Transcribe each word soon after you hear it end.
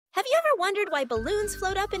Have you ever wondered why balloons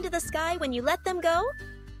float up into the sky when you let them go?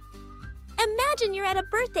 Imagine you're at a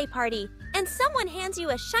birthday party and someone hands you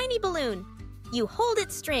a shiny balloon. You hold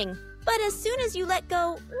its string, but as soon as you let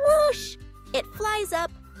go, whoosh! It flies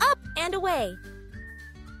up, and away.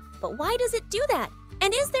 But why does it do that?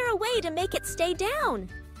 And is there a way to make it stay down?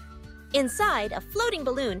 Inside a floating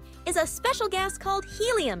balloon is a special gas called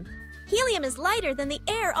helium. Helium is lighter than the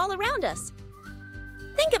air all around us.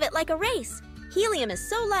 Think of it like a race. Helium is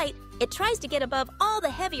so light, it tries to get above all the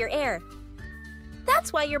heavier air.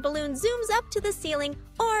 That's why your balloon zooms up to the ceiling,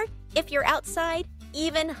 or, if you're outside,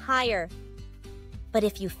 even higher. But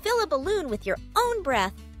if you fill a balloon with your own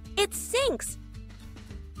breath, it sinks.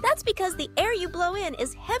 That's because the air you blow in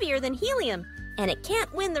is heavier than helium, and it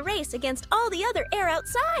can't win the race against all the other air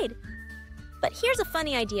outside. But here's a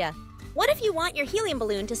funny idea. What if you want your helium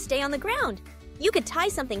balloon to stay on the ground? You could tie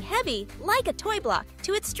something heavy, like a toy block,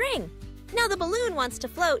 to its string. Now the balloon wants to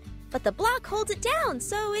float, but the block holds it down,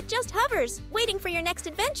 so it just hovers, waiting for your next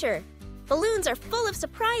adventure. Balloons are full of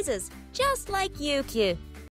surprises, just like you.